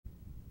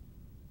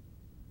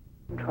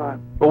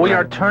time. Well, we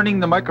are turning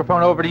the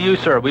microphone over to you,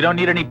 sir. We don't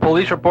need any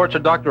police reports or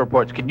doctor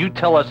reports. Can you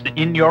tell us,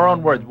 in your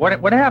own words,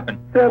 what happened?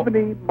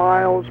 70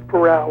 miles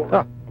per hour.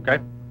 Oh, okay.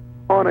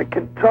 On a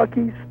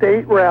Kentucky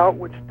state route,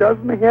 which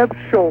doesn't have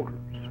shoulders,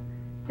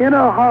 in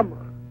a Hummer.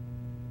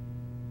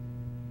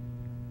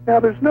 Now,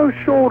 there's no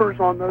shoulders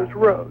on those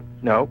roads.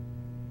 No.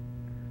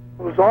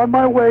 I was on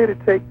my way to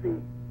take the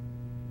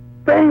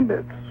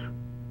famous,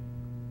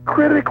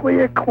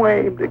 critically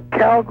acclaimed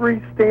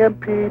Calgary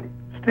Stampede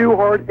Stu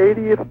Hart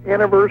 80th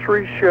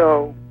anniversary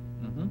show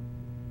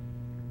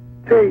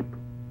tape.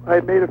 I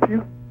had made a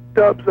few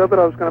stubs of it.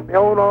 I was going to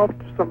mail it off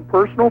to some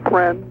personal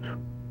friends.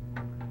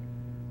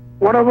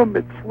 One of them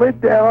had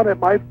slid down at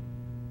my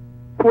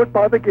foot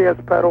by the gas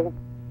pedal.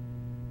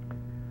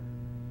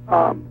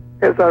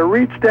 As I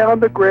reached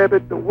down to grab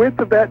it, the width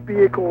of that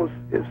vehicle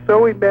is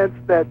so immense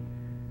that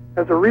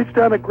as I reached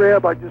down to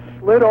grab, I just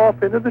slid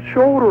off into the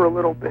shoulder a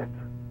little bit.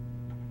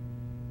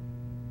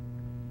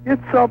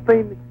 It's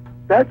something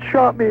that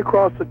shot me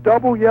across a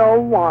double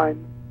yellow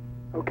line,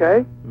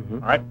 okay? All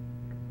right.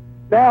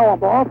 Now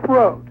I'm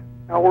off-road.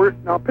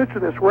 Now picture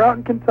this. We're out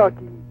in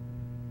Kentucky,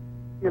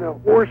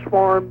 horse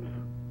farms,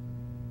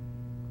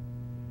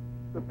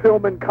 the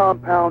Pillman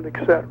compound,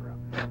 etc.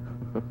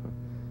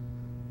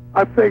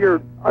 I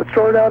figured I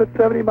started out at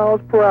 70 miles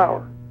per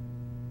hour.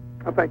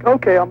 I think,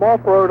 okay, I'm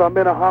off-road, I'm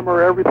in a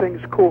Hummer,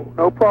 everything's cool.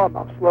 No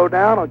problem. I'll slow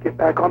down, I'll get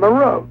back on the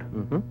road.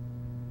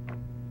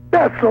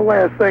 That's the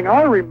last thing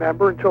I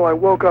remember until I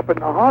woke up in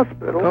the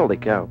hospital. Holy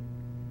cow.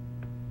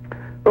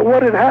 But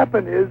what had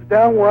happened is,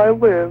 down where I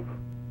live,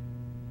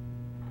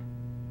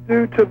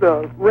 due to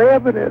the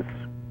ravenous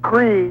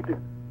greed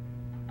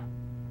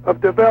of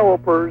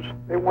developers,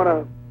 they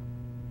want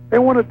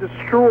to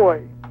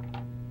destroy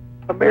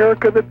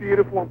America the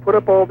Beautiful and put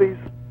up all these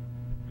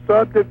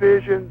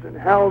subdivisions and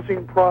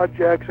housing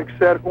projects,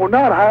 etc. Well,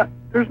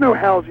 there's no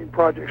housing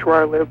projects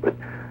where I live, but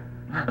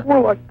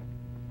more like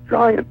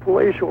giant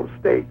palatial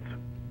estates.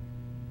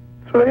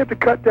 So they have to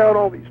cut down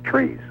all these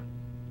trees.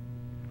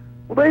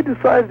 Well, they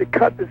decided to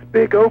cut this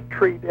big oak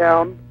tree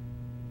down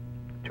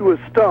to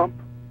a stump.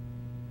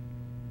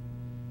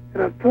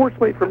 And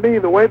unfortunately for me,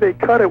 the way they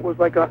cut it was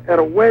like at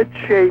a wedge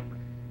shape,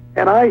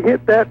 and I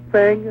hit that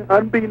thing,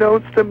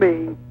 unbeknownst to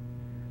me,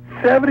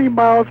 70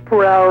 miles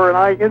per hour, and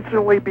I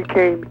instantly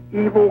became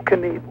Evel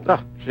Knievel.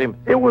 Oh, shame.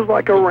 It was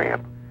like a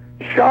ramp.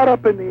 Shot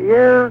up in the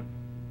air,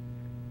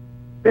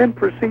 then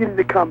proceeded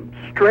to come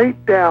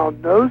straight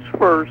down, nose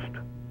first,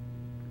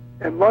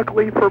 and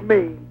luckily for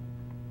me,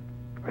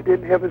 I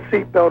didn't have a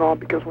seatbelt on,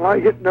 because when I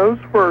hit nose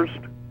first,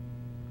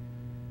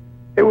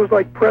 it was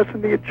like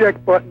pressing the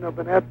eject button of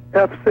an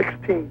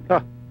F-16.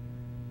 Huh.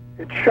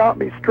 It shot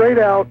me straight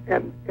out,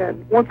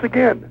 and once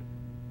again,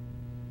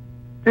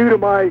 due to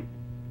my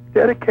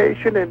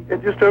dedication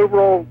and just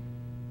overall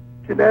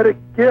genetic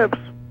gifts,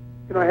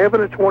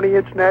 having a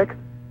 20-inch neck,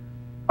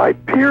 I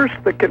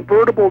pierced the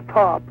convertible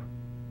top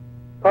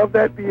of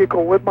that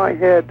vehicle with my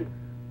head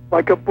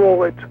like a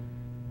bullet,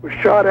 was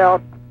shot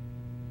out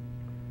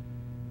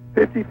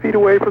 50 feet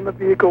away from the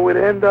vehicle. It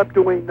ended up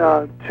doing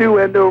 2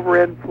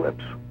 end-over-end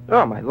flips.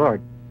 Oh, my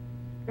Lord.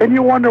 And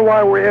you wonder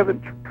why we're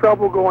having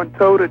trouble going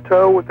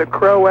toe-to-toe with the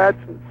Croats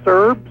and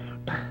Serbs?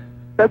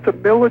 That's a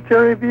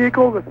military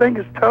vehicle. The thing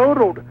is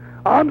totaled.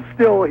 I'm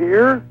still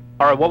here.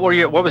 All right, what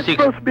was the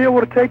supposed to be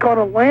able to take on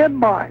a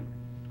landmine?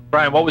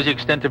 Brian, what was the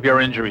extent of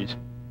your injuries?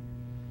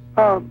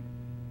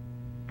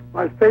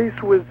 My face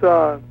was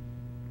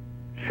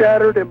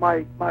shattered and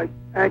my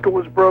ankle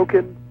was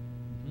broken.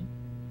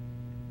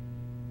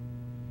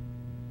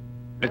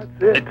 That's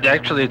it.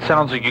 Actually, it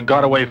sounds like you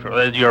got away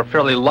from. You're a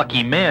fairly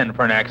lucky man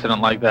for an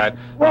accident like that.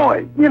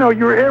 Well,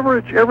 your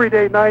average,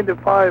 everyday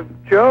 9-to-5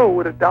 Joe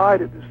would have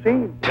died at the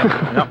scene.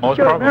 No, most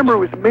You gotta probably. remember it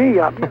was me.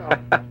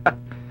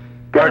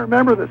 Gotta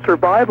remember the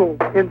survival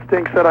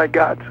instincts that I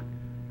got,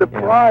 the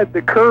pride,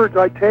 the courage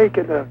I take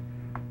into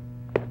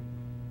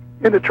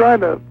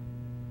trying to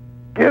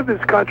give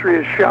this country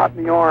a shot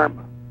in the arm.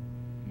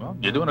 Well,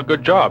 you're doing a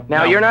good job.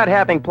 Now, you're not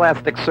having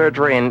plastic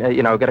surgery and,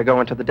 going to go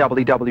into the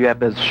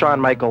WWF as Shawn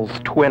Michaels'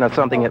 twin or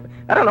something.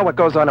 I don't know what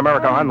goes on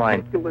America How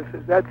Online. ridiculous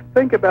is that?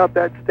 Think about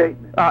that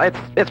statement.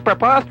 It's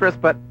preposterous,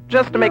 but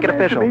just to make it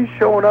official. Me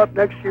showing up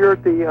next year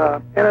at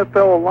the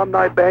NFL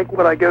alumni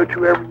banquet I go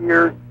to every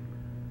year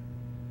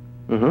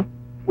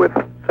with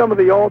some of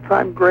the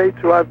all-time greats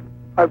who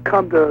I've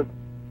come to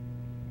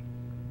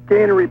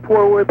gain a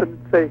rapport with,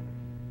 and say,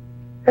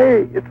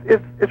 hey,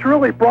 it's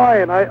really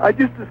Brian. I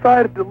just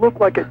decided to look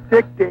like a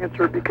dick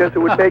dancer because it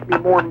would make me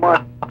more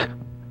money.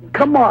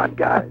 Come on,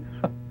 guys.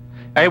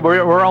 Hey,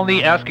 we're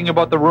only asking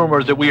about the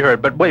rumors that we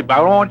heard. But wait, I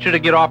don't want you to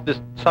get off this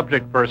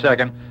subject for a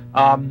second.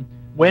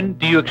 When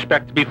do you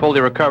expect to be fully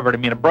recovered? I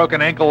mean, a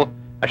broken ankle,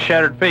 a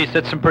shattered face,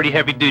 that's some pretty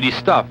heavy-duty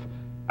stuff.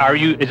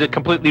 Is it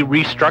completely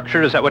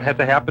restructured? Is that what had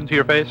to happen to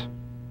your face?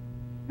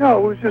 No,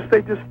 it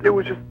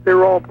was just they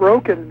were all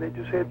broken, and they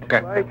just had to.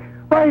 Okay.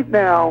 Right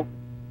now,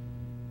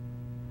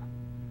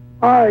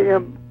 I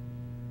am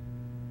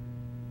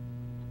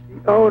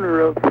the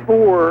owner of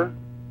 4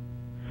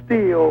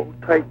 steel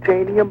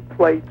titanium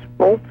plates,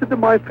 bolted to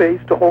my face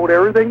to hold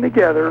everything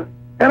together.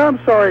 And I'm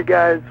sorry,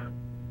 guys.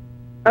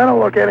 I don't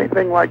look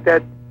anything like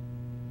that.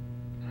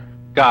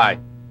 Guy.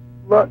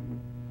 Look,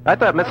 I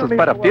thought Mrs.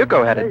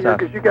 Buttafuoco had it tough.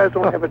 because you guys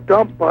don't have a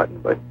dump button,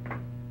 but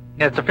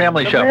Yeah, it's a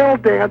family the show. male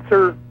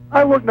dancer,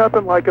 I look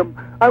nothing like him.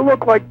 I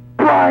look like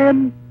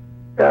Brian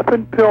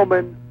effing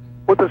Pillman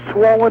with a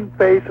swollen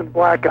face and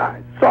black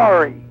eyes.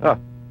 Sorry.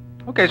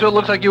 Okay, so it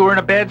looks like you were in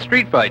a bad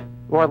street fight.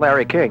 Or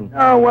Larry King.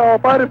 Oh, well,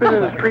 if I'd have been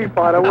in a street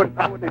fight, I wouldn't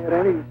have had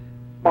any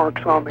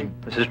marks on me.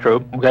 This is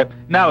true. Okay.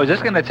 Now, is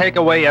this going to take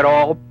away at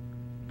all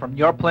from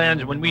your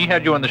plans? When we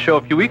had you on the show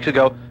a few weeks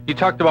ago, you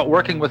talked about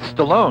working with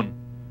Stallone.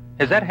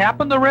 Has that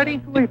happened already?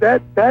 Actually,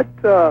 that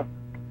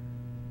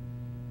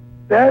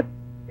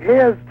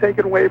has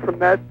taken away from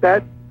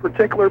that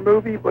particular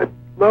movie, but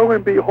lo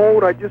and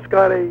behold, I just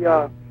got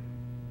another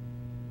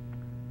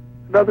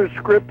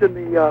script in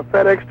the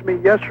FedEx to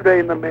me yesterday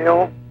in the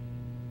mail,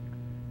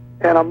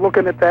 and I'm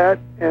looking at that,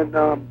 and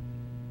of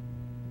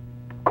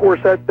course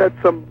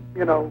that's some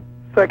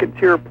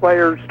second-tier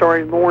player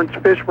starring Lawrence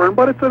Fishburne,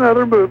 but it's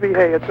another movie.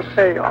 Hey, it's a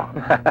payoff.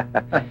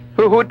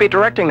 Who would be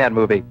directing that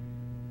movie?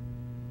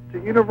 It's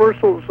a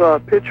Universal's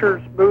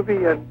Pictures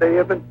movie, and they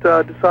haven't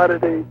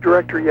decided a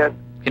director yet.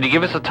 Can you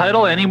give us a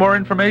title? Any more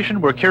information?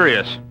 We're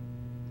curious.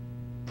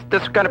 Is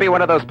this going to be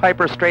one of those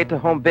Piper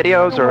straight-to-home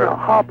videos, I or...? want to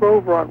hop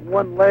over on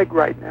one leg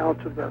right now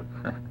to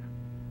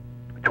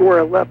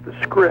where I left the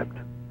script.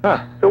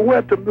 Huh. So we'll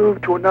have to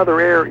move to another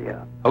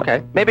area.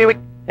 Okay. Maybe we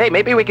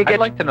could get... I'd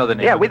like to know the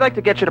name. Yeah, we'd like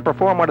to get you to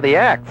perform one of the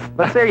acts.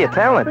 Let's hear your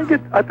talent.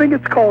 I think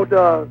it's called,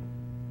 there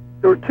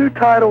were two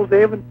titles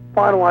they haven't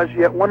finalized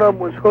yet. One of them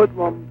was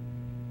Hoodlum,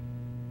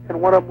 and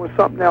one of them was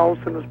something else,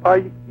 and it was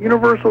by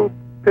Universal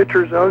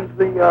Pictures owns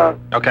the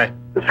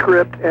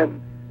script,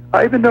 and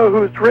I even know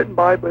who it's written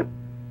by, but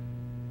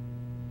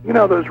you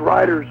know those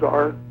writers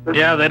are.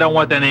 Yeah, they don't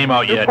want their name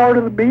out They're yet. part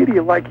of the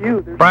media like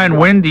you. Brian,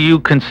 when do you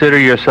consider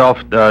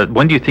yourself,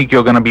 when do you think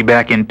you're going to be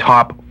back in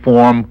top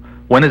form?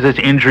 When is this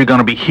injury going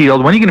to be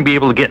healed? When are you going to be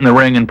able to get in the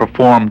ring and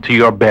perform to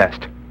your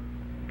best?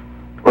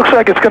 Looks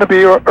like it's going to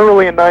be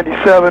early in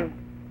 '97.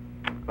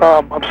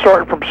 I'm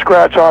starting from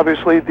scratch,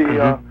 obviously.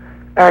 The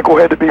ankle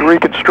had to be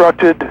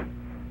reconstructed.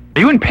 Are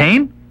you in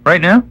pain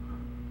right now?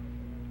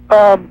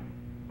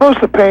 Most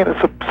of the pain has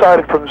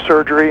subsided from the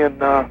surgery,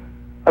 and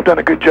I've done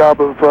a good job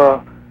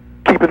of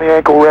keeping the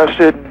ankle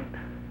rested and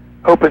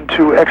hoping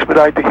to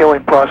expedite the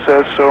healing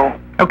process. So.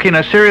 Okay,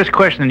 now serious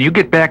question. You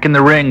get back in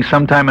the ring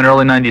sometime in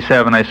early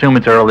 '97. I assume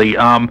it's early.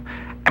 I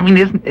mean,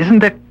 isn't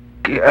that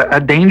a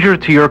danger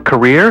to your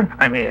career?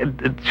 I mean,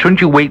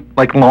 shouldn't you wait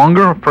like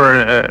longer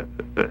for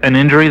an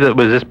injury that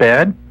was this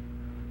bad?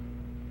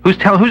 Who's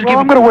Well, giving?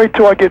 I'm going to wait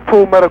till I get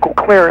full medical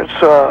clearance.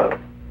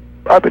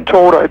 I've been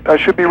told I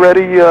should be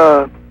ready.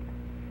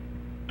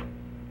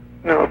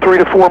 3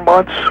 to 4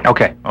 months.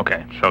 Okay.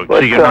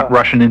 So you're not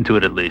rushing into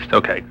it at least.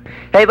 Okay.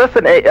 Hey,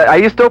 listen, are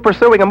you still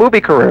pursuing a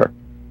movie career?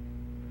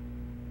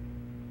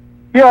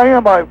 Yeah, I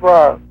am. I've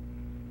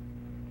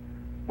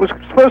was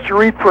supposed to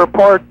read for a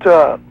part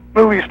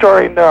movie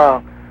starring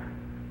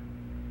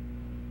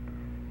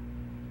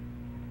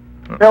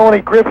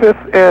Melanie Griffith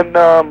and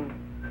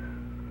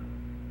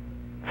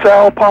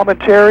Sal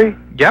Palminteri.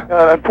 Yep.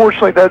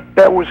 Unfortunately,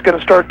 that was going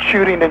to start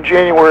shooting in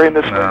January, and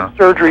the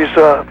surgeries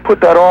put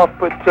that off.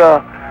 But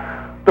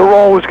the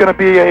role was going to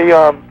be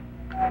a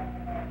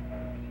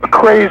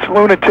crazed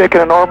lunatic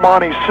in an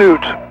Armani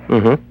suit,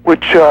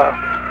 which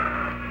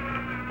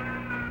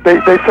they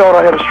felt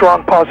I had a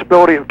strong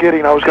possibility of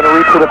getting. I was going to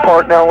read for the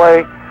part in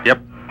L.A. Yep.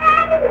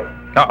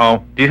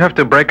 Uh-oh. Do you have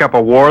to break up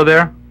a war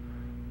there?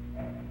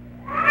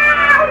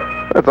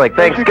 It's like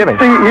Thanksgiving.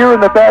 As you can see here in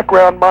the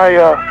background, my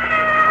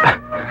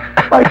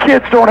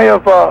kids don't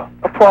have a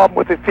problem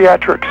with the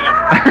theatrics.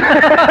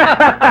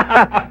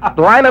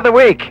 Line of the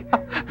week.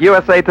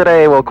 USA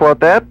Today will quote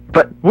that.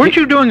 But weren't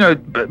you doing a...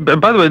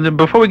 By the way,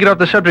 before we get off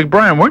the subject,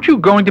 Brian, weren't you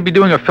going to be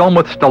doing a film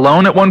with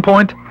Stallone at one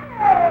point?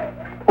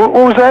 What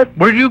was that?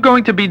 Were you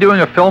going to be doing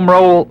a film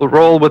role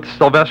with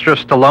Sylvester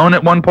Stallone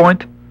at one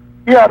point?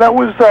 Yeah, that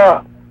was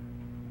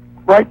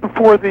right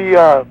before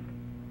the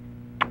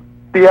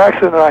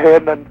accident I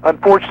had, and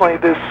unfortunately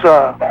this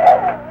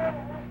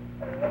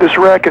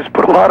wreck has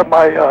put a lot of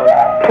my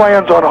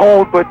plans on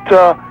hold, but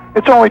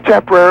it's only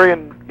temporary,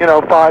 and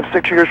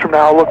 5-6 years from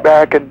now I'll look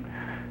back and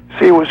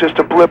see it was just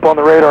a blip on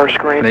the radar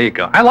screen. There you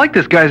go. I like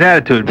this guy's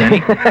attitude,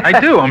 Vinny. I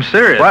do. I'm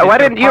serious. Why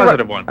didn't you?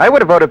 One. I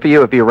would have voted for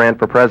you if you ran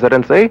for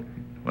presidency.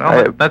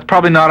 Well, that's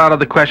probably not out of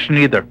the question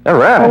either. All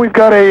right. Well, we've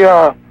got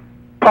a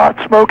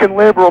pot-smoking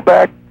liberal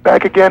back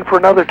again for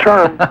another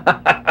term.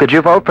 Did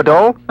you vote for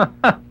Dole?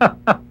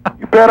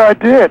 You bet I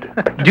did.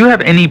 Do you have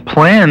any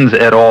plans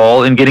at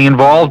all in getting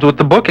involved with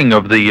the booking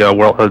of the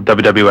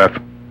WWF?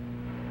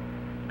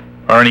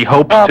 Or any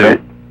hopes to?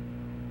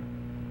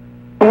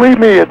 Believe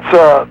me,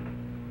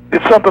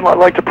 it's something I'd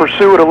like to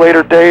pursue at a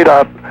later date.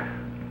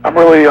 I'm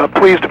really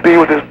pleased to be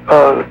with this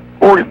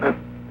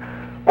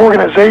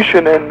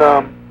organization, and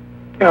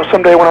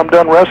someday when I'm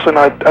done wrestling,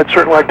 I'd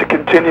certainly like to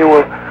continue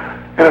in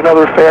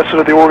another facet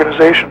of the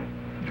organization.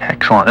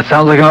 Excellent. It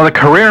sounds like another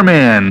career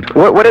man.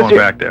 What is going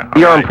back there.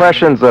 your All right.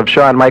 impressions of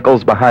Shawn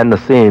Michaels behind the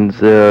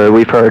scenes?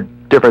 We've heard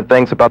different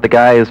things about the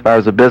guy as far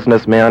as a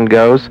businessman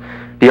goes.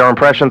 Your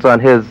impressions on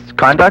his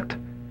conduct?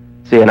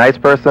 Is he a nice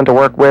person to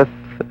work with?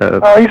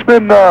 He's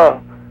been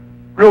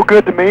real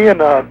good to me,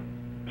 and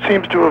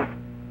seems to have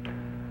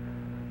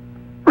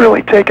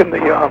really taken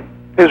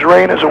his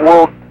reign as a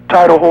world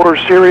title holder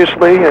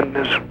seriously, and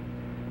has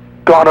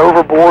gone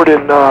overboard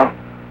in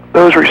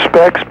those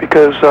respects,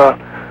 because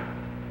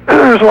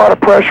there's a lot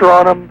of pressure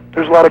on him.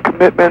 There's a lot of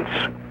commitments,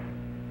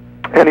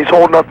 and he's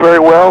holding up very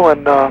well,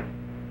 and I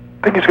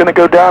think he's going to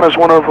go down as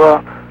one of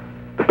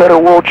the better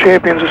world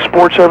champions the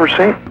sport's ever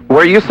seen.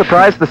 Were you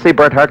surprised to see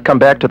Bret Hart come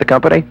back to the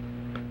company?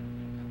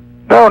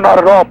 No, not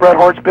at all. Bret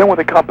Hart's been with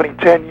the company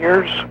 10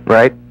 years.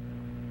 Right.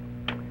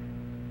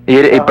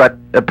 But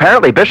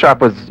apparently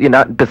Bischoff was,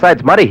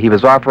 besides money, he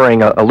was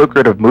offering a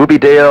lucrative movie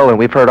deal, and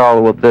we've heard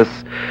all of this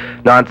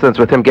nonsense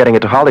with him getting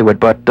into Hollywood.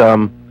 But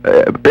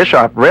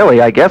Bischoff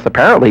really, I guess,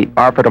 apparently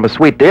offered him a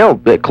sweet deal,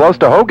 close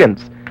to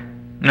Hogan's.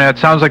 Yeah, it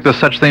sounds like there's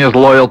such thing as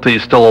loyalty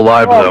is still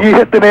alive, though. You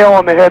hit the nail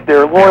on the head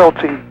there,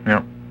 loyalty.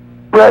 Yeah.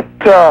 Bret,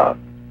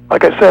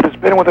 like I said, has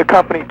been with the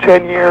company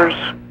 10 years.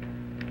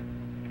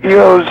 He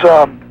owes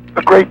a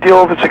great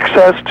deal of his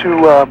success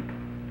to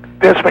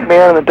Vince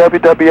McMahon and the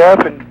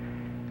WWF, and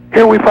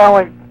here we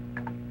finally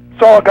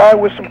saw a guy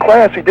with some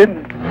class. He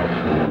didn't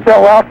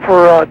sell out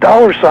for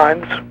dollar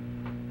signs.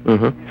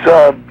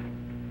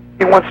 Mm-hmm.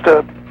 He wants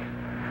to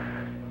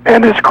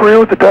end his career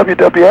with the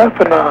WWF,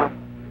 and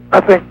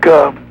I think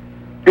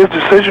his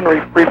decision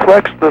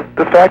reflects the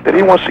fact that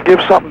he wants to give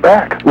something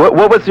back.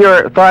 What was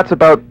your thoughts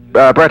about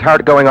Bret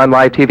Hart going on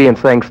live TV and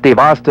saying Steve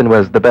Austin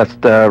was the best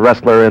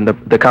wrestler in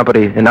the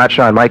company and not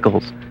Shawn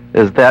Michaels?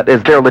 Is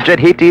there legit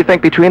heat, do you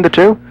think, between the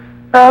two?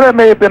 That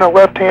may have been a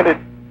left-handed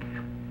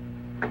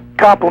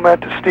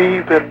compliment to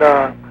Steve, and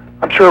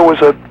I'm sure it was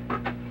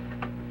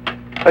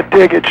a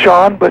dig at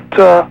Shawn, but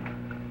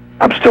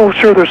I'm still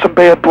sure there's some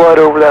bad blood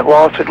over that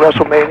loss at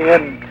WrestleMania,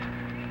 and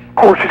of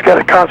course he's got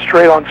to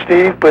concentrate on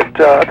Steve, but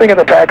I think in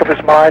the back of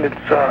his mind it's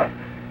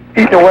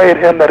eating away at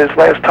him that his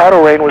last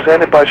title reign was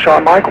ended by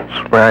Shawn Michaels.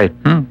 Right.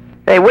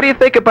 Hey, what do you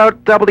think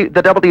about the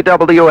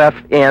WWF,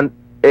 and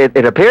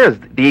it appears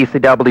the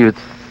ECW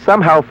is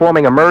somehow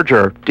forming a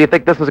merger. Do you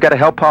think this is going to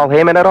help Paul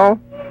Heyman at all?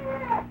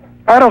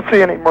 I don't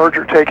see any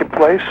merger taking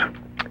place.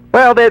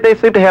 Well, they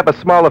seem to have a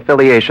small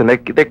affiliation.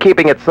 They're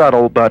keeping it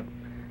subtle, but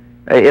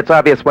it's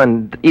obvious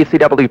when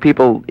ECW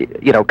people,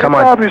 come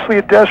on. It's obviously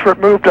a desperate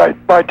move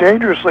by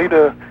Dangerously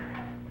to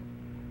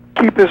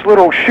keep his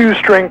little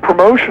shoestring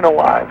promotion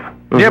alive.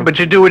 Mm-hmm. Yeah, but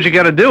you do what you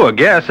got to do, I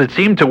guess. It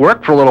seemed to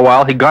work for a little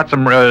while. He got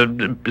some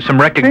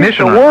recognition. Seems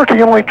to work.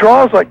 He only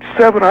draws like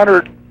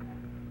 700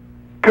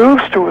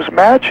 goofs to his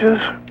matches.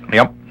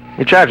 Yep.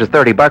 He charges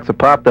 $30 a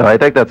pop, though. I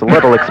think that's a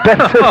little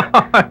expensive.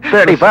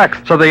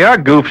 $30. So they are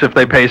goofs if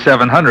they pay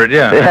 $700.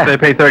 Yeah. If they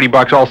pay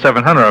 $30, all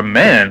 $700.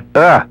 Man.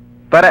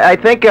 But I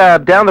think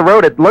down the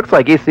road, it looks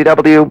like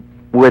ECW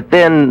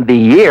within the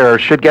year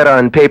should get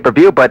on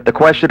pay-per-view. But the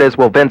question is,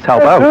 will Vince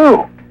help out?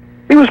 Who?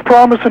 He was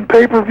promising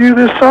pay-per-view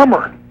this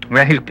summer.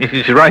 Yeah,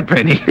 he's right,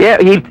 Vinny.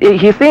 Yeah,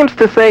 he seems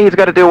to say he's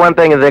got to do one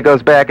thing and then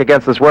goes back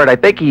against his word. I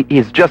think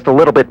he's just a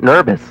little bit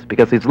nervous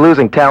because he's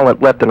losing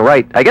talent left and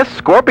right. I guess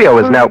Scorpio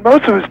is now...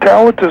 Most of his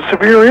talent to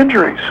severe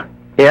injuries.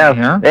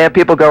 Yeah, and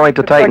people going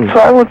to Titan. Like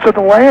Silence of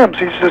the Lambs.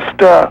 He's just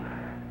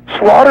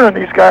slaughtering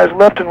these guys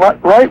left and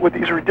right with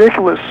these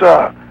ridiculous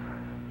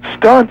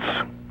stunts.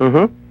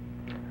 Mm-hmm.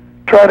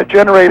 Trying to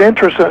generate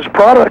interest in his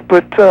product,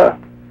 but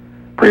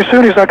pretty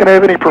soon he's not going to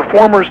have any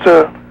performers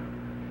to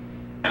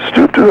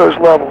stoop to those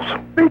levels.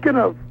 Speaking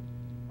of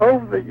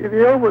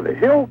the Over the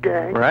Hill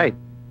gang, right?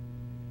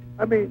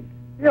 I mean,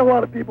 a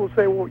lot of people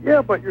say, well,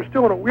 yeah, but you're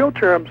still in a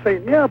wheelchair. I'm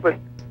saying, yeah, but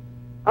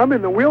I'm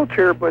in the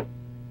wheelchair, but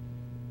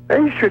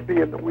they should be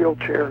in the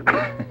wheelchair.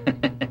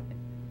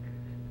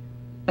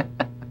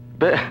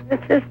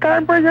 It's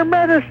time for your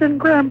medicine,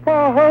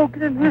 Grandpa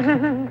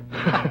Hogan.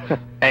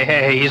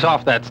 Hey, he's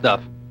off that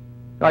stuff.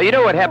 Oh, you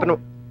know what happened? I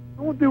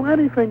won't do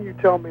anything you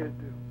tell me to do.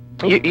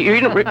 You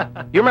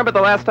remember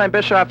the last time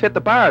Bischoff hit the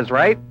bars,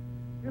 right?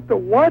 Hit the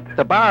what?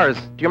 The bars.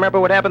 Do you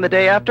remember what happened the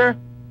day after?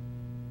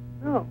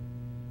 No.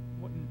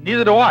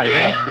 Neither do I,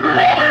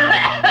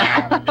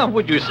 Vinny.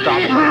 Would you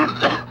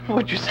stop?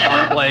 Would you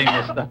stop playing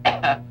this stuff?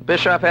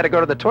 Bischoff had to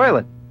go to the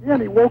toilet. Yeah,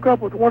 and he woke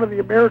up with one of the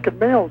American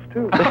males,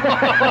 too. Oh,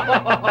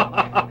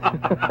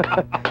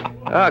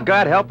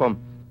 God help him.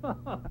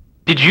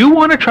 Did you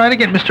want to try to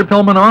get Mr.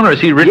 Pillman on, or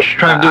is he Rich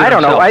trying to do it I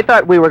don't know. himself? I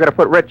thought we were going to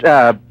put Rich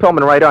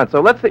Pillman right on.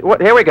 So let's see.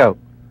 Here we go.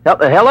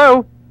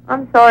 Hello?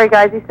 I'm sorry,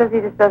 guys. He says he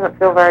just doesn't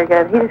feel very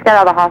good. He just got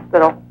out of the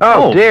hospital.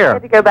 Oh, He dear.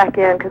 had to go back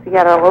in because he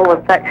had a little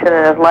infection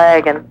in his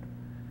leg. And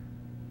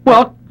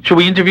Well, should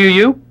we interview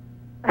you?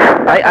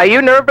 Are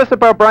you nervous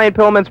about Brian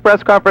Pillman's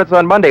press conference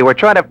on Monday? We're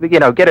trying to,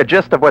 get a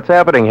gist of what's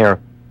happening here.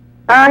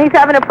 He's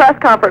having a press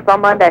conference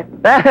on Monday.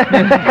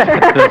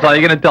 That's all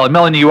you're going to tell.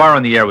 Melanie, you are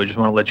on the air. We just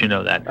want to let you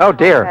know that. Oh,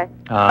 dear. Okay.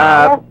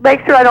 Uh,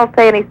 Make sure I don't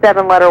say any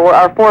 7-letter or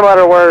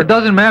 4-letter It words.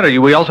 doesn't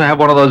matter. We also have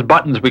one of those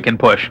buttons we can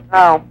push.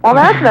 Oh, well,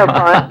 that's no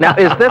fun. Now,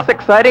 is this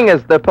exciting?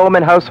 Is the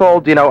Pullman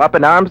household, up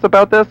in arms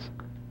about this?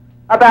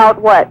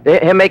 About what?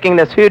 Him making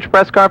this huge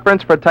press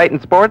conference for Titan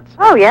Sports?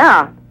 Oh,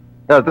 yeah.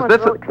 This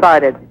Real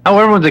excited. Oh,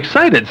 everyone's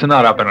excited, so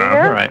not up in arms.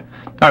 Yeah. All right.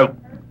 All right.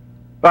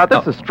 Wow,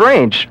 this is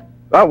strange.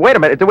 Oh, wait a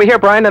minute. Did we hear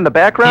Brian in the He's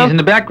background? in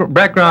the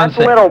background. That's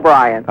little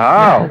Brian.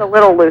 Oh. The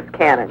little loose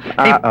cannon,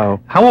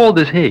 Uh-oh. How old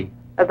is he?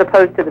 as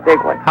opposed to the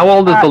big one. How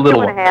old is the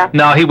little 2.5. one?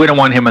 No, we don't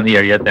want him on the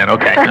air yet then.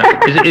 Okay.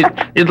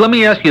 No. Let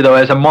me ask you, though,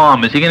 as a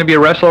mom, is he going to be a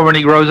wrestler when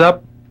he grows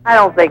up? I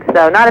don't think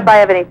so. Not if I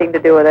have anything to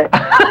do with it.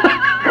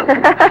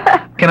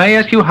 Can I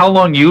ask you how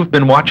long you've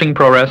been watching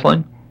pro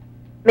wrestling?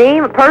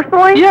 Me,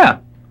 personally? Yeah.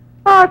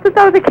 Oh, since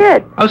I was a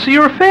kid. Oh, so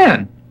you're a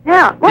fan.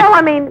 Yeah. Well,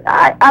 I mean,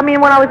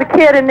 when I was a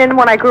kid, and then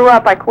when I grew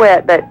up, I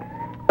quit. But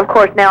of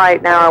course, now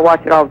I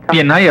watch it all the time.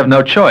 Yeah, now you have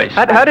no choice.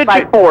 How did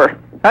By force.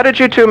 How did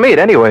you two meet,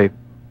 anyway?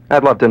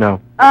 I'd love to know.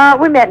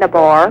 We met in a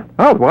bar.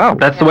 Oh, wow.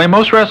 That's the way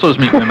most wrestlers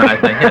meet women, I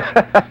think.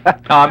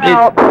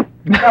 Yeah.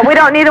 No, we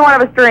don't. Neither one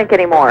of us drink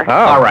anymore. Oh.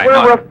 All right.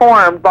 We're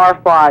reformed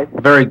barflies.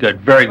 Very good.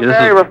 Very good.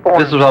 Very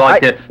reformed. This is what I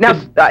like to. Now,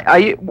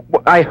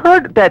 I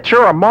heard that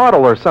you're a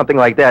model or something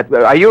like that.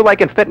 Are you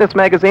like in fitness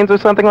magazines or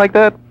something like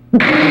that?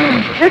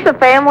 Is this a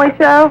family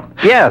show?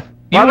 Yes.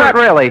 Well, not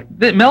really.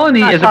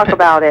 Melanie Let's is talk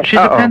about it. She's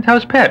a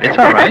Penthouse pet. It's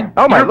all right.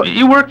 Oh, my.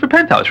 You work for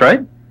Penthouse, right?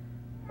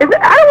 I don't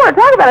want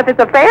to talk about it if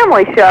it's a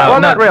family show. Well,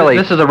 not really.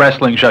 This is a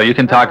wrestling show. You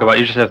can talk about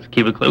it. You just have to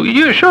keep it clear.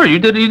 You sure? You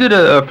did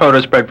a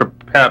photo spread for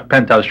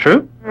Penthouse,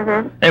 true?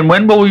 Mm-hmm. And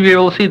when will we be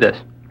able to see this?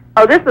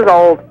 Oh, this is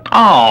old.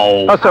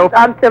 Oh. Oh, so,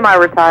 I'm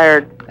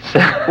semi-retired.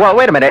 well,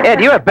 wait a minute.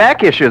 Ed, you have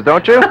back issues,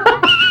 don't you?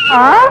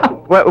 Huh?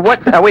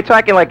 What are we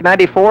talking, like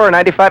 94 or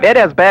 95? Ed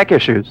has back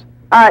issues.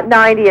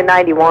 90 and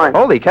 91.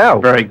 Holy cow.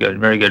 Very good,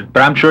 very good.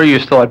 But I'm sure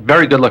you're still a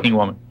very good-looking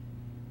woman.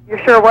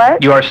 You're sure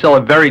what? You are still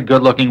a very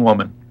good-looking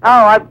woman. Oh,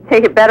 I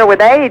take it better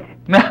with age.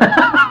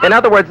 In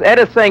other words, Ed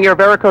is saying your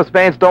varicose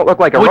veins don't look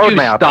like a Would road you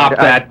map. stop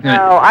that?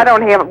 No, I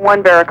don't have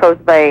one varicose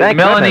vein. Thank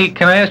Melanie, goodness.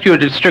 can I ask you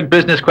a strict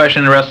business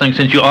question in wrestling,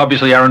 since you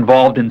obviously are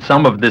involved in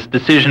some of this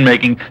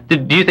decision-making?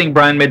 Do you think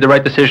Brian made the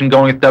right decision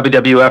going with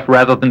WWF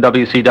rather than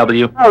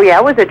WCW? Oh, yeah,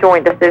 it was a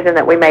joint decision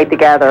that we made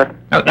together.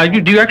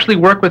 Do you actually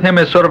work with him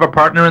as sort of a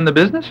partner in the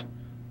business?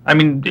 I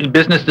mean, in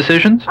business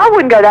decisions? I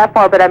wouldn't go that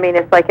far, but I mean,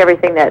 it's like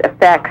everything that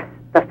affects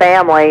the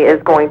family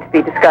is going to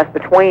be discussed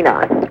between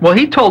us. Well,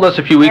 he told us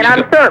a few weeks And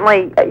ago. I'm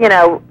certainly,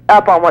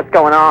 up on what's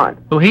going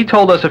on. Well, he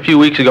told us a few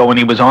weeks ago when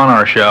he was on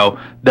our show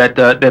that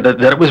that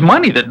it was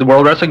money, that the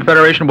World Wrestling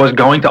Federation was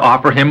going to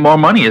offer him more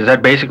money. Is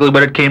that basically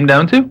what it came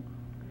down to?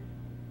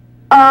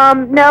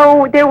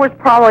 No, there was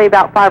probably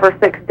about 5 or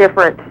 6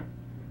 different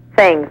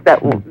things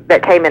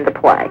that came into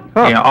play.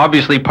 Huh. Yeah,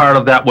 obviously part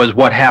of that was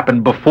what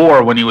happened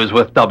before when he was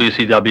with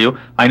WCW.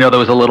 I know there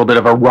was a little bit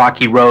of a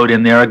rocky road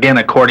in there, again,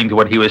 according to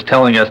what he was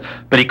telling us,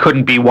 but he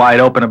couldn't be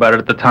wide open about it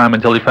at the time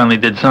until he finally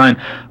did sign.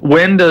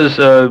 When does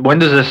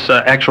this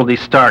actually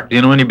start? Do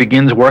you know when he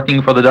begins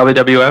working for the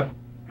WWF?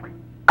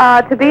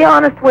 To be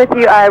honest with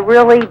you, I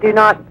really do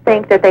not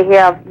think that they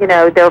have,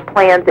 their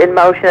plans in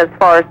motion as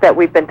far as that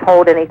we've been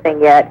told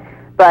anything yet.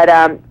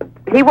 But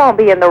he won't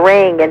be in the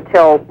ring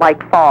until,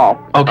 like, fall.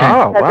 Okay.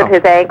 Oh, Because wow. of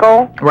his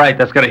ankle. Right,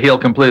 that's got to heal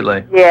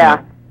completely.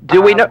 Yeah.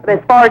 Do we know? But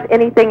as far as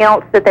anything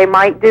else that they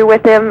might do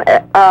with him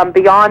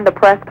beyond the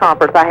press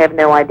conference, I have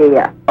no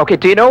idea. Okay,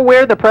 do you know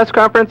where the press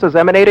conference is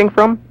emanating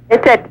from?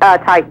 It's at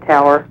Titan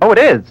Tower. Oh, it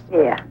is.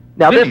 Yeah.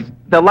 Now, Really?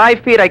 the live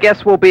feed, I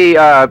guess, will be,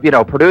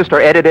 produced or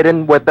edited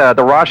in with the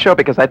Raw show,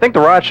 because I think the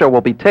Raw show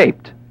will be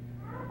taped.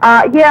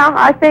 Yeah,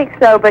 I think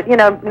so. But,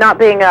 not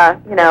being,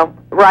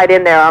 right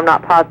in there, I'm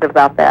not positive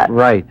about that.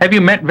 Right. Have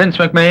you met Vince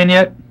McMahon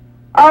yet?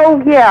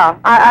 Oh, yeah.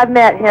 I've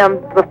met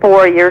him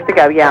before years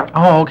ago, yeah.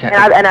 Oh, okay.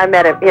 And I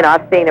met him,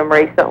 I've seen him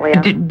recently.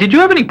 Did you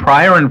have any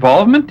prior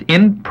involvement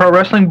in pro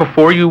wrestling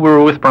before you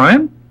were with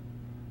Brian?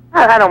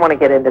 I don't want to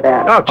get into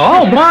that.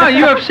 Oh, my,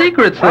 you have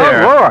secrets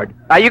there. Oh, Lord.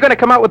 Are you going to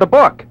come out with a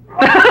book?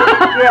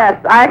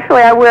 Yes,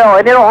 actually I will,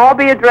 and it'll all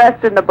be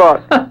addressed in the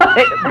book.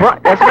 Hey,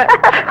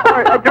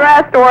 Or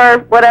addressed or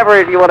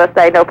whatever you want to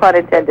say, no pun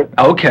intended.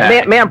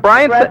 Okay. man,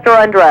 Brian Dressed or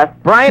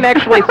undressed. Brian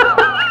actually...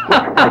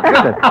 My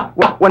goodness.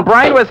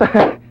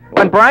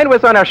 When Brian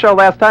was on our show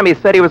last time, he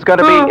said he was going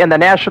to be in the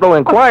National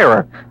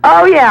Enquirer.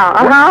 Oh, yeah,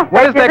 uh-huh.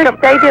 What is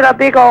that They did a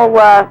big old,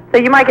 so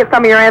you might get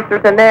some of your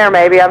answers in there,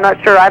 maybe. I'm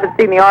not sure. I haven't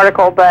seen the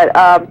article, but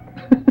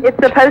it's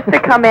supposed to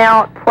come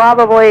out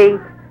probably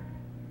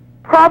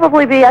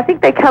be, I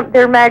think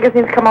their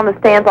magazines come on the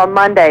stands on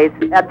Mondays.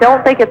 I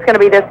don't think it's going to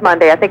be this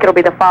Monday. I think it'll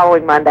be the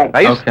following Monday.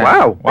 Okay.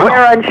 Wow.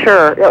 They're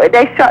unsure.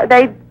 They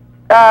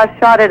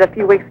shot it a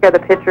few weeks ago, the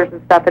pictures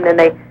and stuff, and then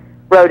they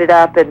wrote it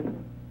up, and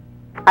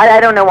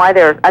I don't know why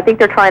I think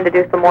they're trying to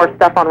do some more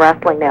stuff on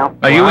wrestling now.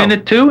 Are you in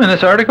it too, in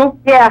this article?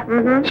 Yeah,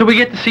 mm-hmm. So we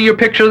get to see your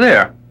picture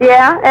there.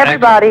 Yeah,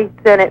 everybody's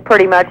in it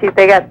pretty much.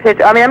 They got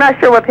pictures. I mean, I'm not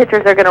sure what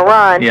pictures they're going to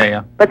run. Yeah,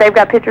 yeah. But they've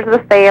got pictures of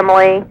the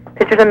family,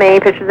 pictures of me,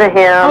 pictures of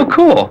him. Oh,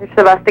 cool. Pictures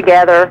of us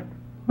together.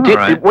 Do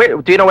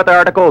you know what the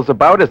article is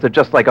about? Is it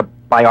just like a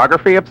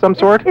biography of some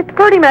sort? It's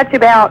pretty much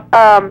about,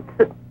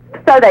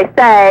 so they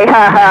say,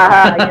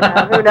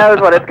 who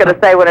knows what it's going to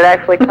say when it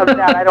actually comes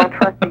out. I don't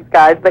trust these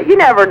guys, but you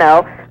never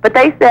know. But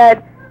they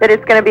said that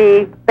it's going to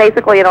be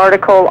basically an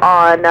article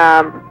on,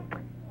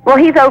 well,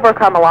 he's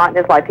overcome a lot in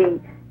his life.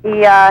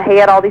 He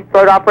had all these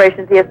throat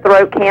operations. He has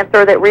throat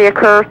cancer that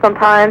reoccurs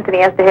sometimes, and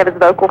he has to have his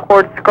vocal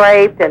cords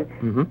scraped. And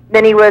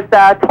then he was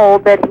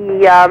told that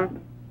he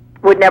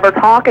would never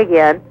talk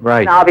again.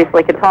 Right. And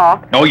obviously can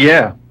talk. Oh,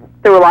 yeah.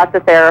 Through lots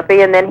of therapy.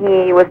 And then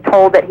he was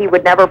told that he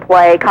would never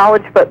play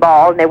college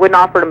football, and they wouldn't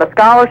offer him a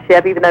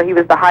scholarship, even though he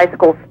was the high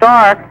school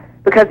star,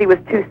 because he was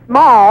too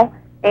small.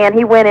 And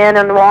he went in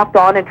and walked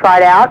on and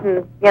tried out,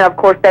 and, of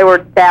course, they were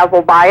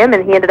dazzled by him,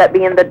 and he ended up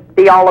being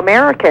the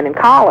All-American in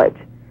college.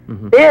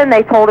 Then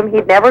they told him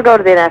he'd never go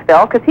to the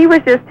NFL because he was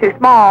just too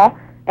small,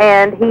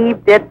 and he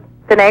did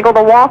finagle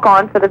the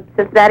walk-on for the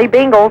Cincinnati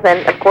Bengals,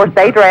 and of course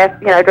they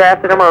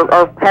drafted him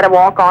or had a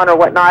walk-on or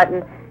whatnot,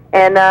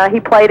 and he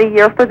played a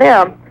year for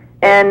them,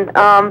 and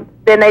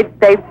then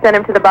they sent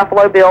him to the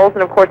Buffalo Bills,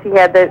 and of course he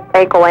had the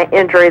ankle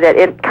injury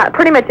that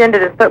pretty much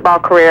ended his football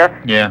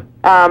career. Yeah.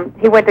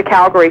 He went to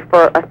Calgary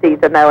for a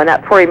season though, and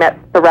that's where he met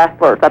the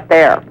wrestlers up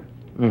there.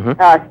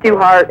 Stu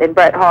Hart and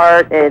Bret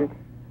Hart and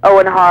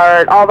Owen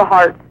Hart, all the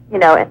Harts,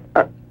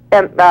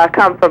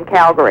 come from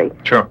Calgary.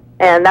 Sure.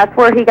 And that's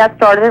where he got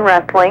started in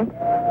wrestling.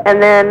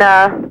 And then,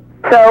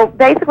 so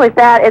basically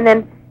that, and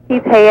then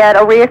he's had a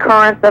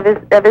reoccurrence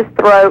of his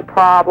throat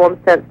problem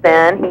since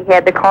then. He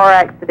had the car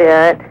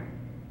accident.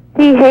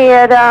 He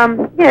had,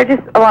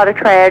 just a lot of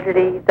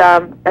tragedies,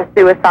 a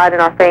suicide in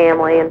our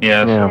family, and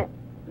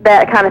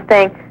that kind of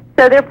thing.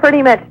 So they're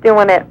pretty much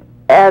doing it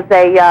as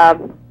a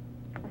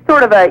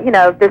sort of a,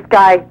 this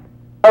guy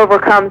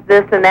overcomes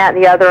this and that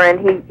and the other, and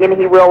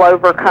he will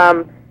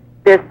overcome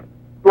this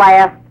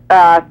last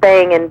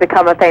thing and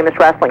become a famous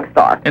wrestling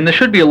star. And there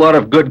should be a lot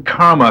of good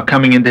karma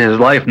coming into his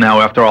life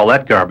now after all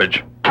that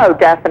garbage. Oh,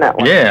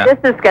 definitely. Yeah.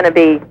 This is going to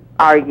be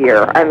our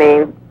year. I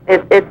mean,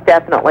 it's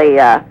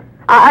definitely,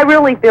 I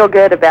really feel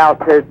good about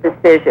the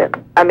decision.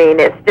 I mean,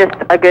 it's just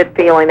a good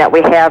feeling that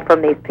we have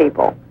from these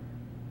people.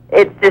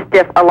 It's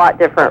just a lot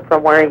different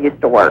from where I used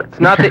to work. It's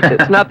not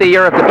the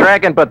year of the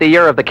dragon, but the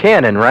year of the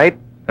cannon, right?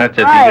 That's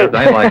it. Right.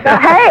 I like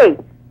that.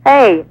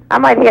 hey, I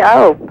might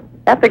hear,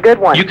 that's a good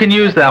one. You can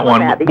year of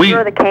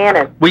the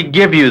cannon. We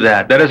give you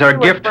that. That is our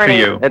gift for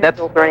you.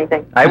 Or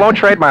anything. I won't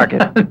trademark it.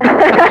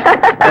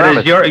 That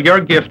is your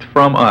gift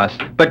from us.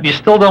 But you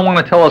still don't want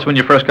to tell us when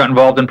you first got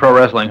involved in pro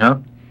wrestling, huh?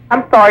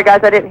 I'm sorry,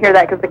 guys. I didn't hear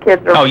that because the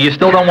kids are... Oh, you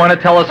still don't want to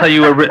tell us how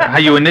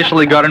you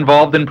initially got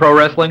involved in pro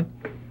wrestling?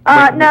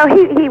 No,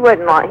 he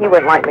wouldn't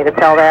like me to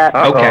tell that.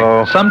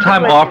 Okay.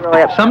 Sometime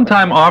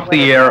off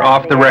the air,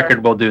 off the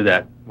record, we'll do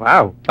that.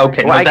 Wow.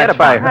 Okay. Well, I gotta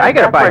buy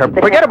her.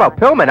 Forget about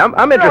Pillman.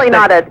 I'm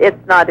interested.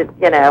 It's not a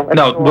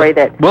story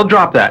that... We'll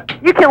drop that.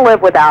 You can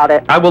live without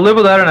it. I will live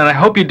without it, and I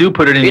hope you do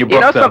put it in your book. You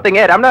know something,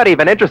 Ed? I'm not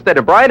even interested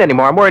in Brian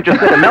anymore. I'm more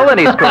interested in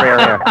Melanie's career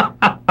here.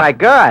 My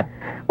God.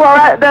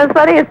 Well, the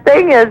funniest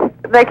thing is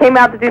they came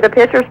out to do the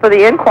pictures for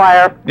the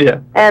Enquirer. Yeah.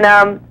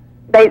 And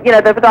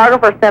the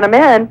photographer sent them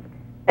in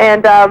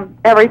and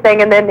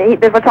everything, and then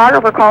the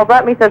photographer calls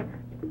up and he says,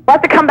 "We'll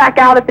have to come back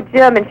out at the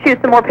gym and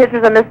shoot some more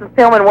pictures of Mrs.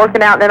 Pillman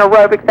working out in an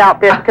aerobics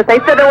outfit because they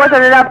said there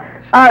wasn't enough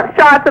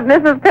shots of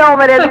Mrs.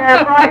 Pillman in there."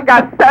 And Brian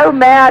got so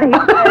mad. He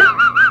said,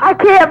 "I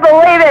can't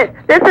believe it.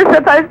 This is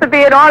supposed to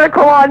be an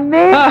article on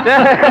me."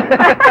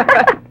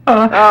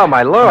 Oh,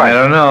 my Lord. I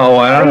don't know.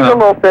 He's a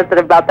little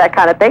sensitive about that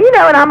kind of thing.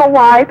 And I'm a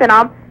wife, and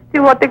I'm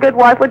do what the good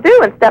wife would do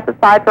and step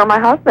aside for my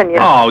husband.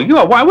 Oh,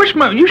 I wish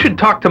you should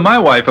talk to my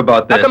wife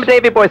about this. How come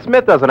Davey Boy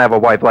Smith doesn't have a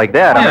wife like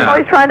that? Yeah.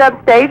 He's trying to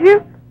upstage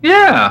you?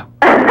 Yeah.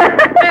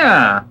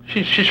 Yeah.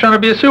 She's trying to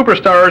be a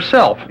superstar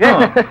herself.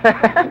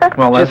 Huh.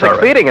 Well, that's she's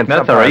succeeding in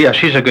That's all right. Yeah,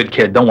 she's a good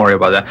kid. Don't worry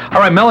about that.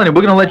 All right, Melanie,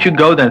 we're going to let you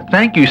go then.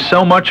 Thank you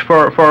so much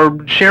for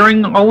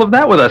sharing all of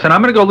that with us. And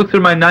I'm going to go look through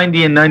my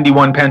 90 and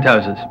 91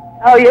 penthouses.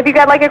 Oh, have you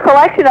got like a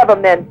collection of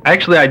them then?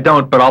 Actually, I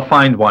don't, but I'll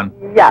find one.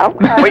 Yeah.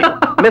 Okay. Wait,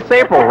 Miss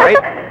April, right?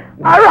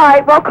 All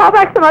right. Well, call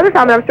back some other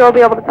time, and I'm sure we'll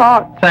be able to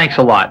talk. Thanks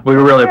a lot. We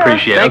really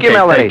appreciate it. Thank you,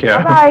 Melanie. Take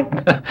care. Bye.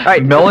 All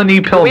right. Melanie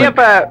Pillman. We have,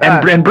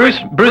 and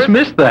Bruce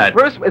missed that.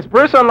 Is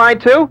Bruce on line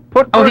 2?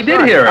 Put Bruce he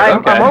did on. hear it.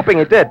 Okay. I'm hoping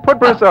he did. Put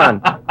Bruce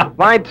on.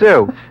 Line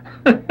 2.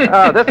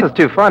 Oh, this is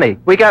too funny.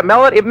 We got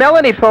Melanie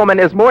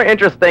Pillman is more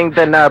interesting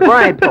than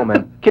Brian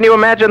Pillman. Can you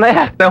imagine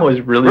that? That was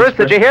really Bruce,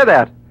 did you hear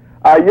that?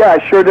 Yeah,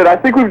 I sure did. I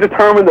think we've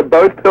determined that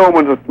both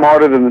Pillmans are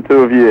smarter than the two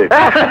of you.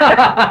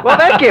 Well,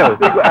 thank you.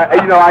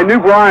 I knew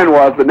Brian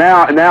was, but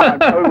now I'm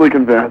totally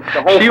convinced.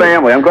 The whole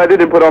family. I'm glad they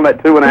didn't put on that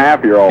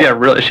 2.5-year-old. Yeah,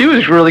 really. She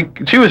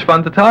was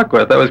fun to talk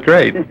with. That was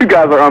great. You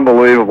guys are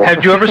unbelievable.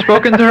 Have you ever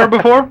spoken to her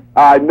before?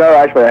 No,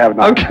 actually I have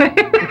not. Okay.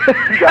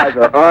 You guys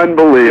are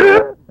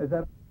unbelievable.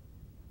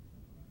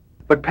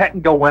 But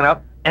Pettengill went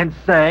up and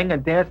sang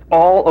and danced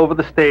all over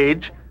the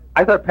stage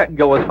I thought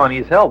Pettengill was funny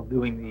as hell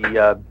doing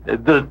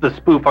the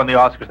spoof on the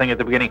Oscars thing at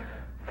the beginning.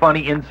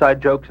 Funny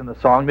inside jokes in the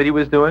song that he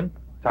was doing,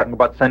 talking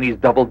about Sonny's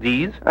double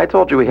Ds. I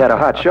told you we had a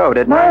hot show,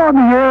 didn't Am I? I on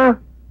the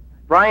air?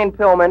 Brian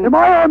Pillman. Am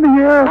I on the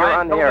air? You're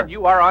on the air.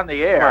 You are on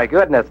the air. My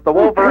goodness, the Who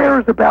Wolverine.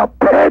 cares about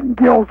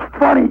Pettengill's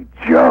funny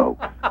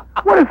jokes?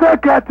 What has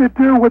that got to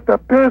do with the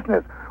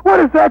business? What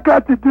has that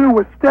got to do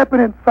with stepping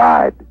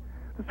inside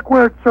the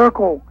squared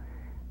circle,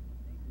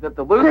 The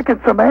loose. kicking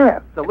some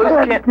ass? The loose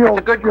can't. That's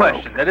a good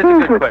question. That is a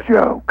Who's good question.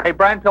 Joke? Hey,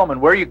 Brian Pillman,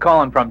 where are you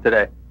calling from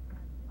today?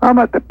 I'm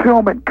at the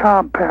Pillman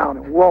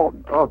compound in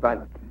Walton. Oh,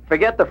 but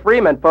forget the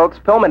Freeman, folks.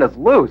 Pillman is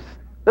loose.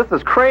 This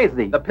is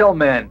crazy. The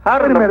Pillman. How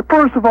Wait did a minute.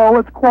 First of all,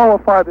 let's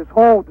qualify this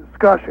whole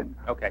discussion.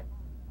 Okay.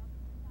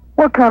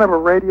 What kind of a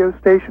radio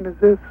station is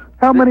this?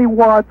 How many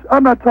watts?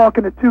 I'm not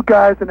talking to two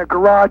guys in a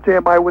garage,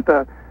 am I, with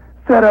a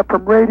setup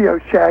from Radio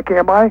Shack,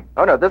 am I?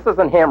 Oh no, this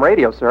isn't ham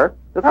radio, sir.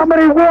 This How is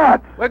many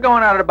watts? We're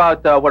going out at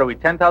about, what are we,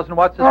 10,000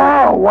 watts this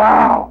Oh,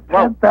 wow.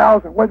 Well-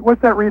 10,000.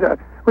 What's that read?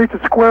 Reach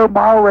a square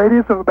mile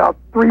radius of about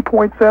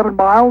 3.7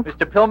 miles? week?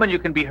 Mr. Pillman, you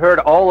can be heard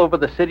all over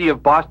the city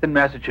of Boston,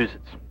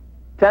 Massachusetts.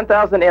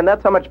 10,000, and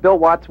that's how much Bill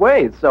Watts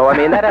weighs. So I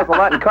mean, that has a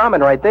lot in common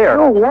right there.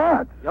 Bill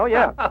Watts. Oh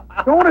yeah.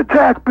 Don't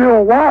attack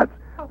Bill Watts.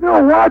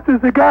 Bill Watts is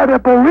the guy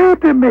that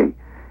believed in me.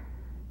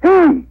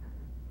 He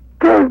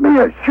gave me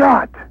a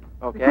shot.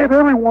 He Okay. gave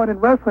everyone in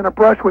wrestling a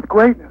brush with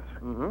greatness.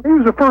 Mhm. He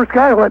was the first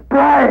guy who let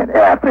Brian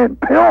effing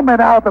Pillman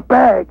out of the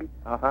bag.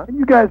 Uh-huh. And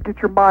you guys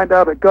get your mind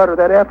out of the gutter.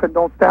 That effing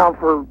don't stand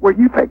for what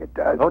you think it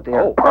does. Oh dear.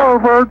 Oh.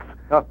 Perverts.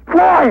 Oh.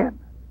 Flying.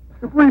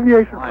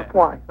 Abbreviation for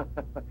flying.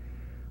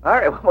 All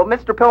right. Well,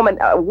 Mr. Pillman,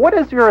 what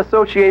is your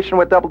association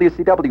with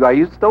WCW? Are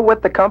you still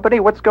with the company?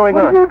 What's going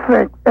What on? do you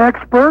think,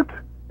 expert?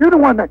 You're the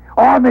one that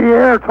on the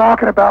air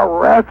talking about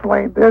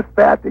wrestling, this,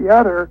 that, the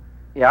other.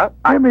 Yeah.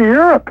 Give me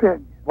your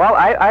opinion. Well,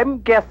 I'm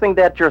guessing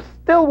that you're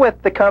still with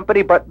the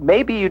company, but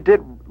maybe you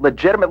did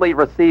legitimately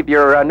receive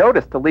your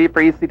notice to leave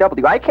for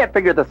ECW. I can't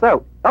figure this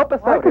out. Help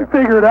us I out can here.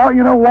 figure it out.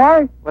 You know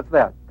why? What's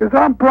that? Because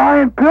I'm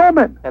Brian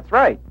Pillman, That's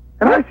right.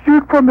 and I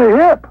shoot from the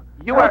hip.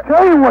 You I'll are.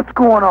 tell you what's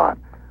going on.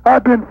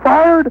 I've been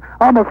fired.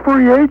 I'm a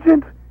free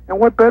agent. And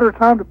what better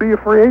time to be a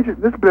free agent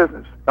in this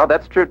business? Oh,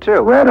 that's true too.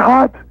 Red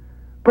hot,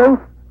 both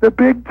the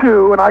big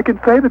two, and I can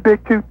say the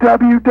big two,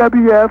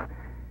 WWF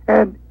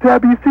and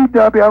WCW.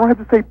 I don't have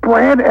to say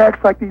brand X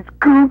like these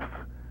goofs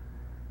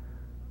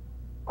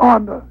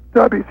on the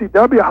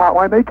WCW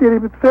hotline. They can't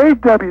even say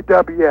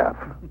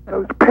WWF.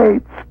 Those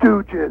paid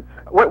stooges.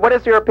 What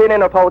is your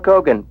opinion of Hulk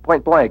Hogan?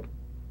 Point blank.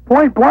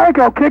 Point blank,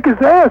 I'll kick his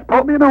ass.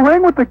 Put me in the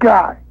ring with the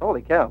guy.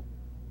 Holy cow!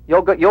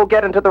 You'll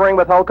get into the ring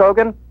with Hulk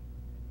Hogan?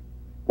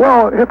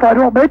 Well, if I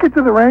don't make it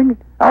to the ring,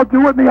 I'll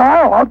do it in the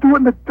aisle. I'll do it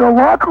in the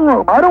locker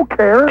room. I don't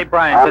care. Hey,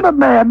 Brian, I'm the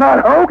man,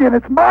 not Hogan.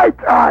 It's my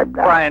time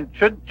now. Brian,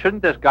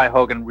 shouldn't this guy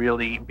Hogan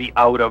really be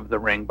out of the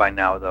ring by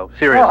now, though?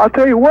 Seriously. Well, I'll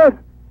tell you what.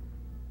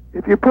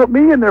 If you put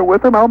me in there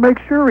with him, I'll make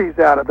sure he's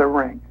out of the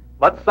ring.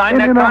 Let's sign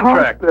And that in a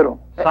contract.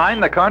 hospital. Sign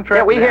the contract.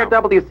 Yeah, we hear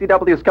now.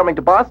 WCW is coming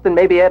to Boston.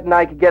 Maybe Ed and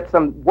I could get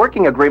some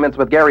working agreements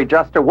with Gary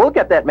Juster. We'll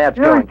get that match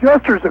Jerry going.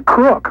 Juster's a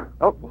crook.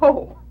 Oh,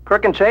 whoa.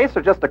 Crook and Chase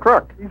or just a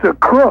crook? He's a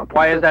crook.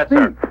 Why He's is a that,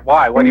 sir? thief.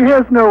 Why? What do He you mean?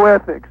 has no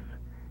ethics.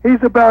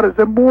 He's about as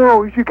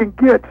immoral as you can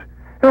get.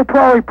 He'll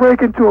probably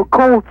break into a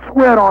cold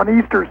sweat on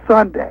Easter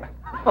Sunday.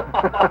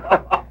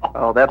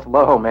 Oh, that's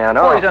low, man.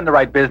 Well, Oh, he's in the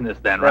right business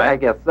then, I right?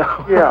 guess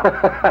so.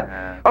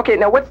 Yeah. Okay,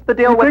 now what's the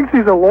He deal with... thinks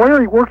he's a lawyer.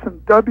 He works in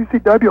the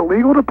WCW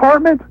legal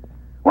department.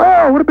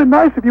 Well, it would have been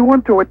nice if you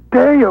went to a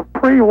day of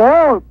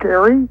pre-law,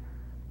 Gary.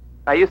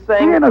 Are you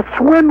saying... Being a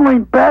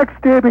swindling,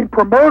 backstabbing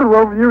promoter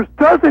over the years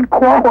doesn't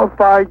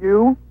qualify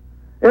you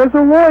as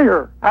a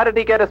lawyer. How did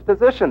he get his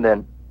position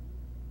then?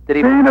 Did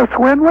he... Being a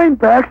swindling,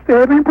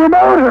 backstabbing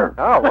promoter.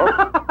 Oh,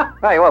 well.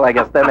 Hey, well, I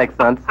guess that makes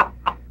sense.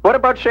 What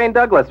about Shane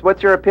Douglas?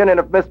 What's your opinion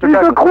of Mr. He's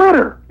Douglas? a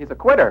quitter. He's a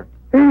quitter.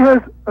 He has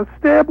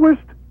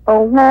established a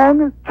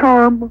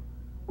long-term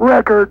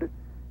record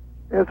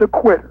as a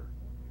quitter.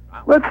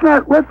 Let's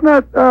not,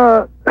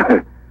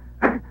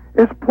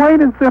 it's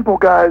plain and simple,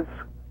 guys.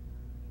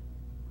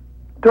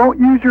 Don't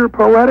use your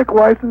poetic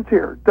license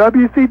here.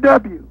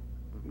 WCW,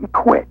 he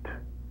quit.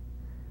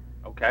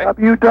 Okay.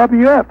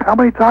 WWF, how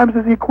many times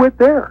has he quit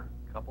there?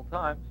 A couple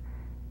times.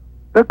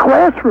 The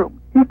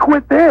classroom, he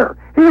quit there.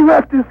 He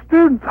left his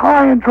students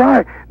high and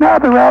dry. Now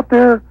they're out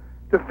there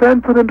to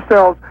fend for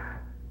themselves.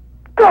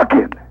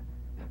 Ducking.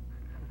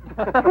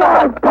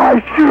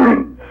 Drive-by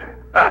shootings.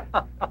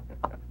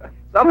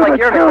 Sounds like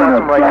you're in a tune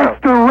classroom of right now.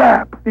 gangster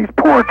rap. These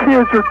poor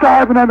kids are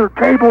diving under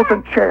tables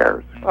and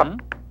chairs. Oh,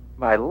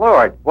 my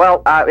Lord.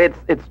 Well,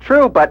 it's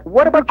true, but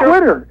what He's a about your...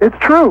 quitter. It's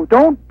true.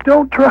 Don't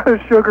try to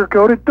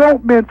sugarcoat it.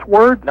 Don't mince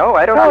words. No,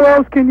 I don't... How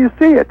else can you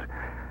see it?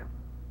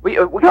 We,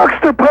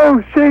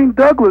 Juxtapose Shane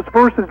Douglas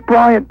versus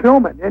Brian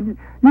Pillman. And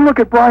you look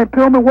at Brian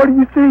Pillman, what do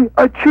you see?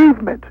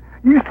 Achievement.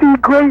 You see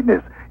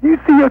greatness. You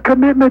see a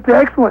commitment to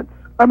excellence.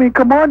 I mean,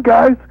 come on,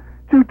 guys.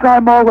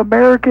 Two-time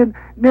All-American,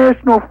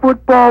 National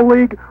Football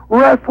League,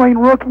 Wrestling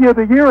Rookie of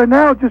the Year, and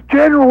now just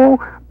general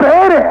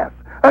badass.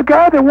 A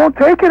guy that won't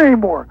take it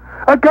anymore.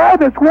 A guy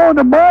that's willing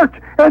to march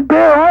and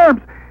bear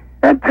arms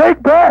and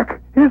take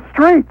back his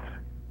streets.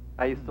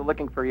 Are you still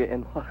looking for your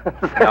in-laws?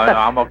 No,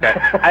 I'm okay.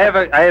 I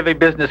have a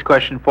business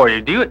question for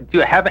you. Do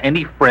you have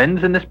any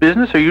friends in this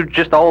business, or are you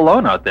just all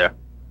alone out there?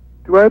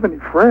 Do I have any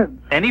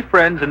friends? Any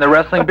friends in the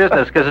wrestling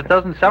business? Because it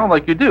doesn't sound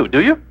like you do.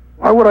 Do you?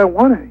 Why would I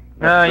want any?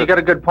 No, you got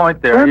a good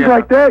point there. Friends yeah.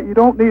 like that, you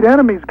don't need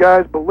enemies,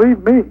 guys. Believe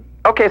me.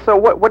 Okay, so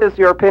what is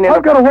your opinion?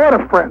 I've got a lot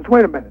of friends.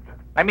 Wait a minute.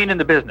 I mean in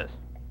the business.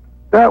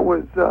 That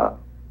was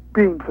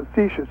being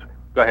facetious.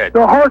 Go ahead.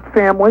 The Hart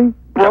family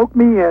broke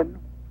me in.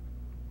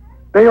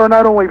 They are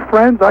not only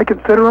friends, I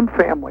consider them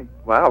family.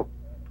 Wow.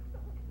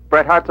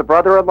 Bret Hart's a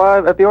brother-in-law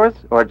of yours,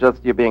 or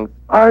just you being?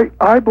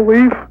 I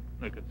believe.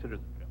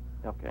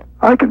 Okay.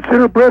 I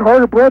consider Bret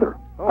Hart a brother.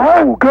 Oh.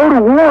 I will go to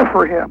war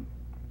for him.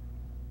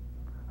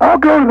 I'll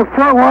go to the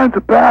front lines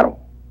of battle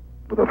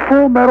with a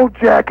full metal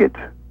jacket,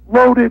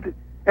 loaded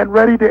and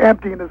ready to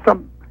empty into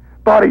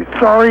somebody's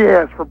sorry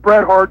ass for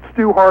Bret Hart,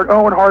 Stu Hart,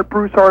 Owen Hart,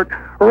 Bruce Hart,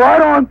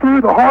 right on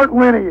through the Hart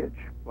lineage.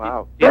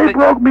 Wow. They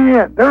broke me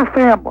in. They're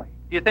family.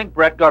 Do you think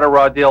Bret got a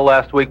raw deal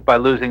last week by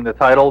losing the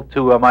title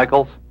to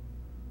Michaels?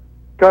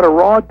 Got a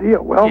raw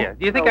deal. Well, Yeah.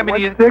 Do you think, I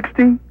mean,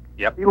 160.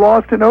 Yep. He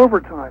lost in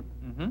overtime.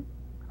 Mm-hmm.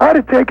 I'd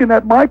have taken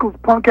that Michaels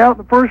punk out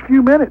in the first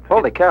few minutes.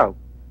 Holy cow.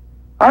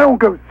 I don't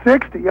go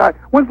 60.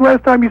 When's the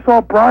last time you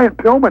saw Brian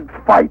Pillman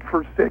fight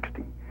for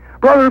 60?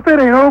 Brother, if it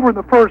ain't over in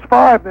the first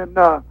 5, then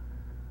I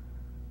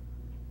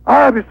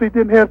obviously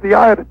didn't have the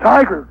eye of the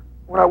tiger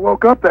when I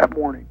woke up that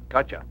morning.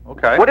 Gotcha.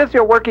 Okay. What is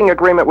your working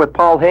agreement with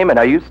Paul Heyman?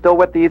 Are you still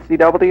with the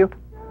ECW?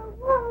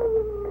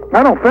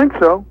 I don't think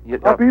so.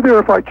 I'll be there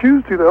if I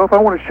choose to, though. If I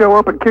want to show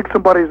up and kick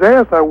somebody's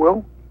ass, I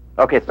will.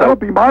 Okay, That'll so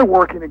be my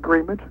working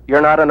agreement.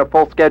 you're not on a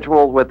full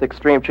schedule with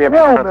Extreme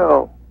Championship? Hell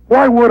no.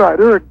 Why would I?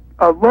 They're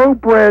a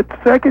low-bred,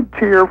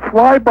 second-tier,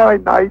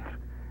 fly-by-nights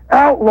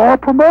outlaw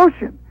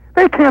promotion.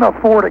 They can't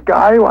afford a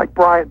guy like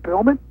Brian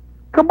Pillman.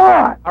 Come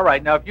on. All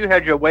right. Now, if you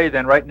had your way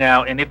then right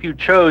now, and if you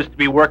chose to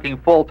be working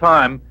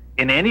full-time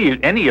in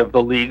any of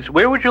the leagues,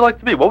 where would you like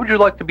to be? What would you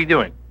like to be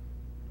doing?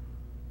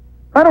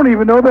 I don't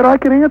even know that I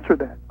can answer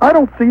that. I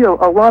don't see a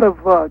lot of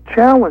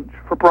challenge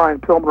for Brian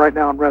Pillman right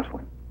now in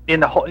wrestling.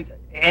 In the whole In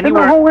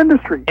anywhere? the whole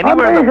industry.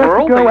 Anywhere I may in the have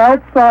world? to go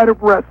outside of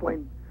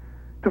wrestling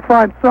to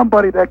find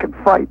somebody that can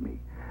fight me.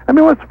 I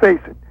mean, let's face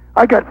it.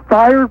 I got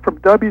fired from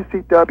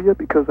WCW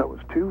because I was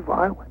too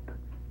violent,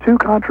 too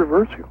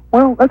controversial.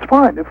 Well, that's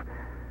fine. If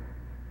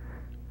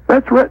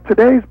that's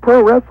today's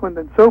pro wrestling,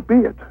 then so be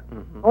it.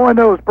 Mm-hmm. All I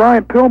know is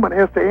Brian Pillman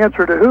has to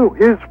answer to who?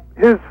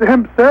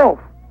 Himself.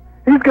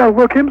 He's got to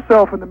look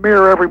himself in the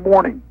mirror every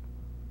morning.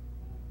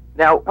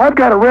 Now, I've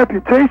got a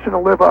reputation to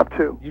live up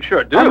to. You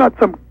sure do. I'm not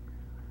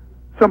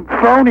some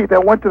phony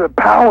that went to the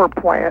power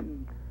plant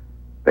and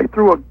they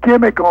threw a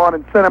gimmick on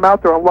and sent him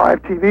out there on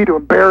live TV to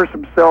embarrass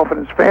himself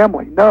and his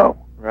family. No.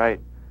 right.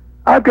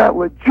 I've got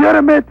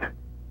legitimate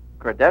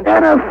Credentials.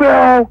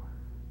 NFL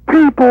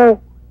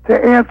people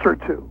to answer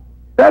to.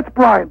 That's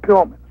Brian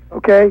Pillman,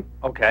 okay?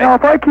 Okay. Now,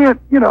 if I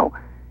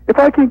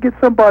can't get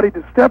somebody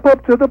to step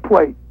up to the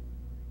plate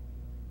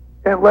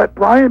and let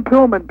Brian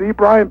Pillman be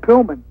Brian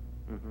Pillman,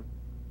 Mhm.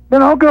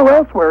 then I'll go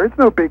elsewhere. It's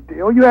no big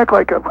deal. You act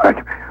like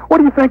what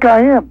do you think I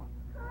am?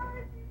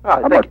 Oh, I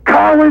I'm a think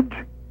college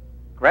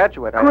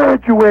graduate.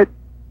 graduate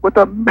with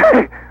a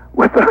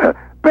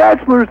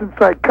bachelor's in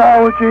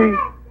psychology.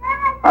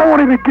 I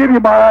won't even give you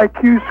my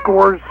IQ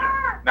scores.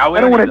 Now we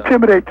I don't want need to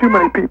intimidate too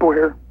many people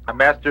here. a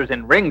master's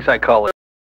in ring psychology.